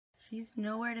She's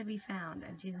nowhere to be found,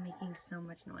 and she's making so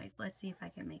much noise. Let's see if I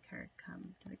can make her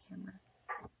come to the camera.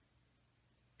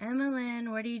 Emmalyn,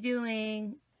 what are you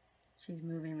doing? She's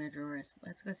moving the drawers.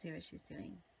 Let's go see what she's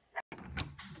doing.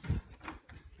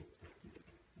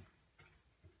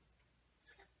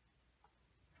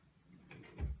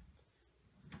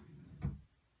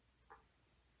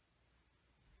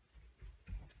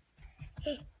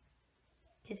 Can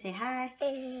you say hi?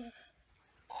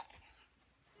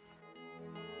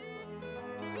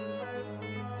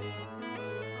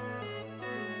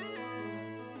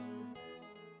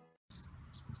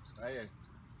 Right here.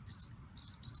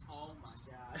 Oh my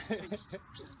god.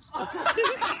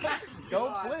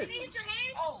 Don't flip. Did it hit your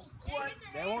hand? Oh, what?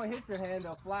 They won't hit your hand,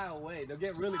 they'll fly away. They'll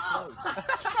get really close.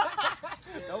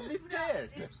 Don't be scared.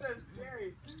 It's so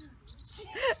scary.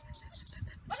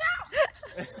 Watch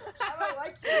I don't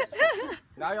like this.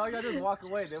 Now all you gotta do is walk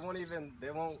away. They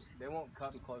won't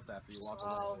come close after you walk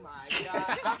away. Oh my god.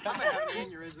 I might have an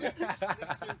aneurysm.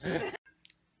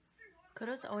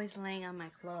 Kodo's always laying on my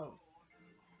clothes.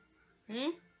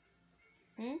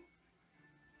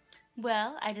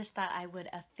 Well, I just thought I would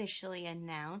officially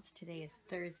announce today is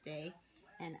Thursday,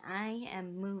 and I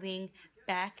am moving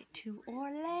back to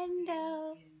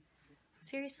Orlando.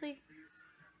 Seriously?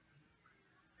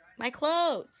 My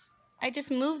clothes. I just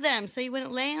moved them so you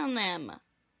wouldn't lay on them.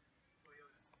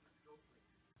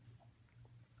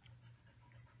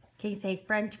 Can you say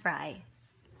French fry?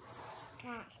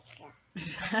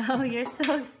 Oh, you're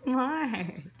so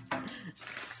smart.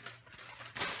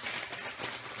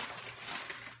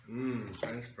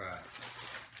 French fry.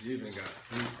 You even got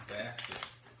fruit basket.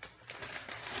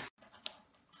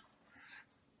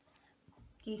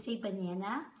 Can you say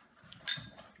banana?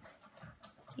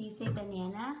 Can you say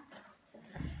banana?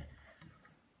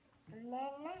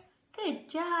 Banana. Good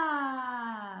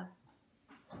job.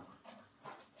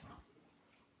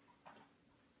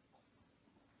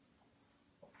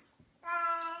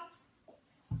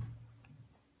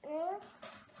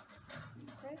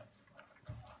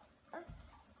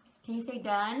 Can you say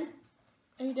done?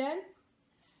 Are you done?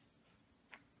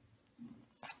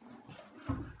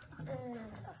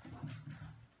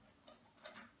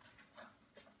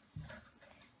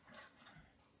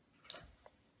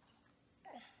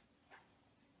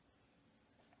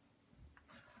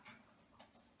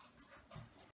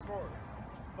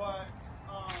 But,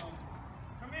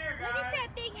 come here, guys. Look at that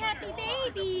big happy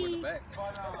baby. But,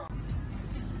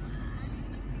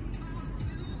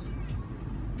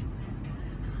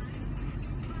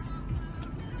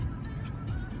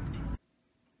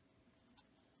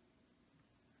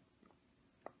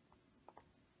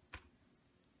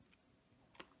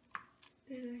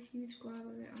 There's a huge glob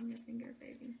of it on your finger,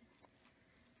 baby.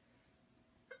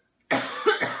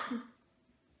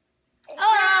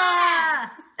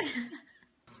 Ah!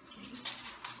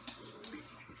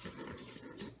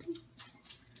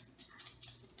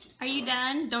 Are you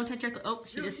done? Don't touch your oh,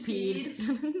 she just peed.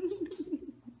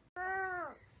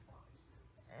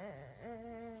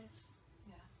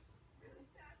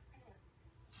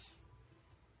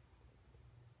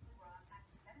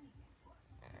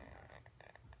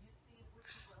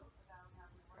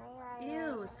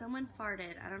 Ew, someone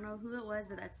farted. I don't know who it was,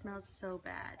 but that smells so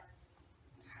bad.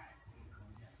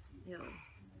 Ew.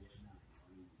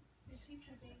 Is she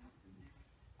pooping?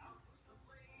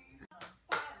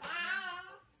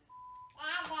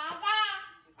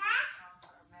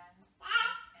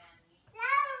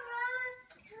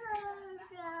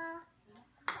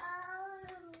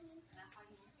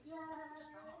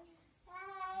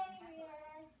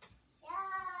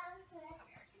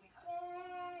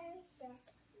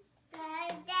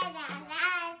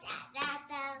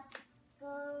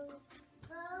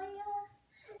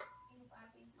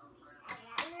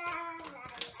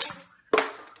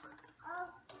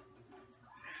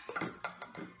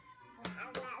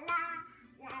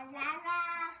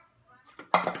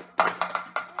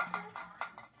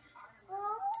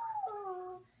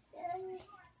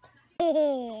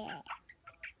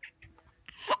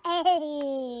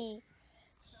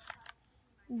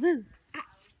 Woo.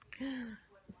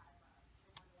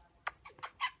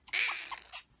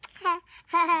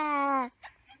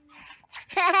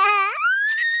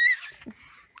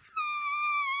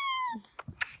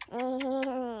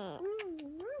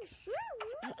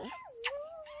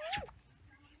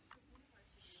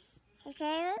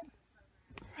 Okay.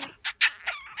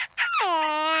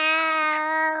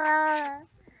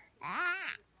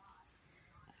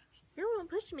 No, don't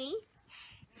push me.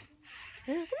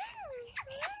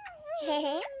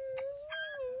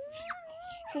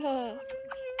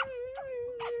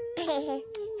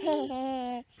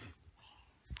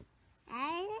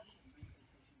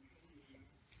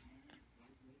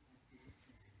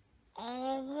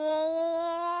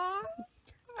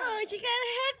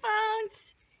 headphones.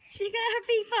 She got her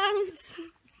beat phones.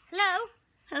 Hello?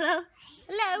 Hello?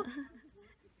 Hello?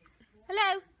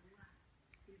 Hello?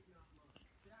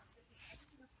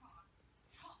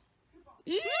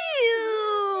 Ew!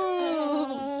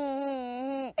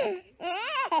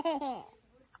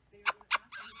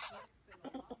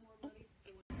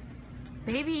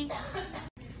 Baby,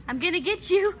 I'm gonna get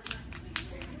you.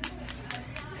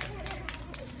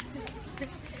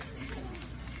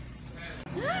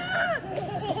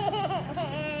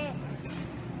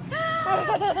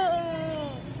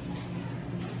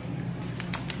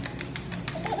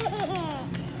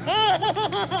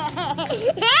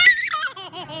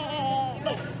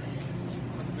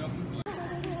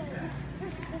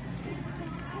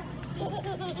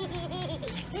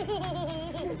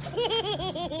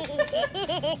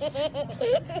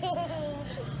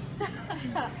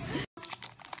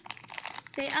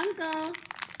 Say uncle.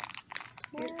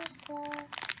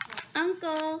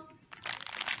 Uncle.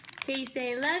 Can you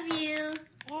say love you?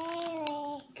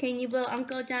 Can you blow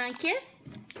Uncle John a kiss?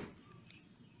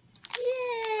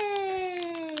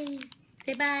 Yay!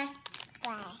 Say bye.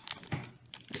 Bye.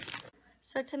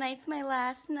 So tonight's my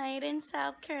last night in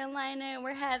South Carolina and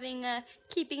we're having a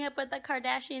Keeping Up with the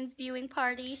Kardashians viewing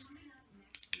party.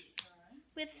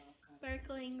 With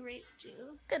sparkling grape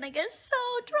juice. Gonna get so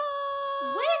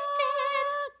drunk!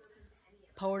 Wasted!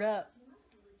 Pour it up.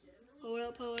 Pull it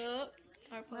up, pull it up.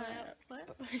 Or pull it up.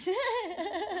 What?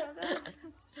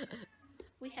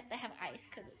 We have to have ice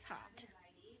because it's hot.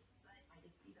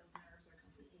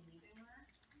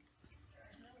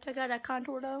 Check out that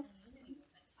contour though.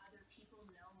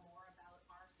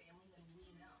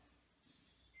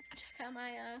 Check out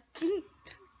my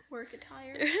work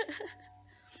attire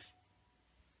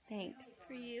Thanks.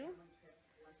 for you.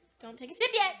 Don't take a sip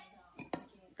yet.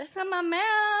 That's not my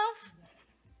mouth.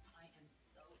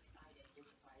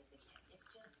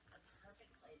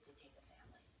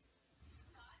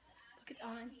 Look, it's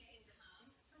on.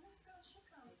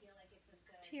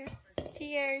 Cheers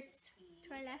Cheers.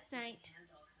 to our last night.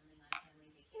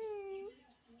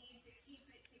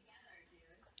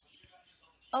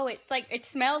 Oh, it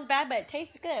smells bad, but it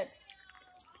tastes good.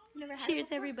 Never had it Cheers,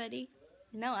 before? everybody.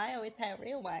 No, I always have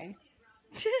real wine.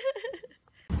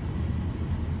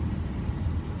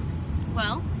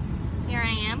 Well, here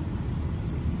I am.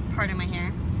 Pardon my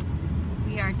hair.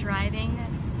 We are driving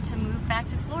to move back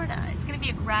to Florida. It's going to be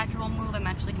a gradual move. I'm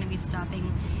actually going to be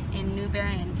stopping in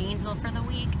Newberry and Gainesville for the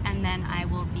week, and then I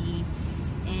will be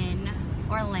in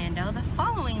Orlando the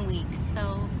following week.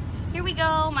 So here we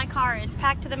go. My car is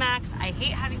packed to the max. I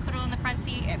hate having Kudo in the front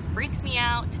seat. It freaks me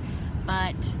out,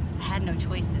 but I had no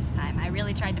choice this time. I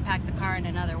really tried to pack the car in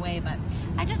another way, but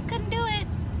I just couldn't do it.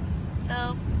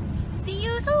 So, see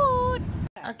you soon!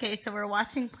 Okay, so we're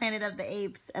watching Planet of the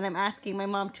Apes, and I'm asking my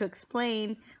mom to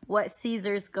explain what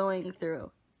Caesar's going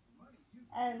through.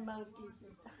 And monkeys.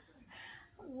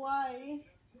 Why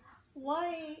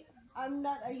I'm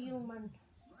not a human?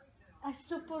 I'm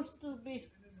supposed to be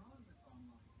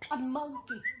a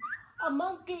monkey. A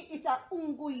monkey is a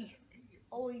ungui.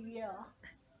 Oh yeah.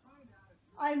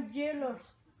 I'm jealous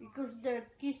because they're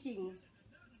kissing,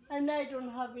 and I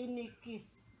don't have any kiss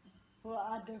for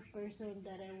other person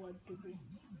that I want to be.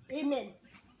 Amen.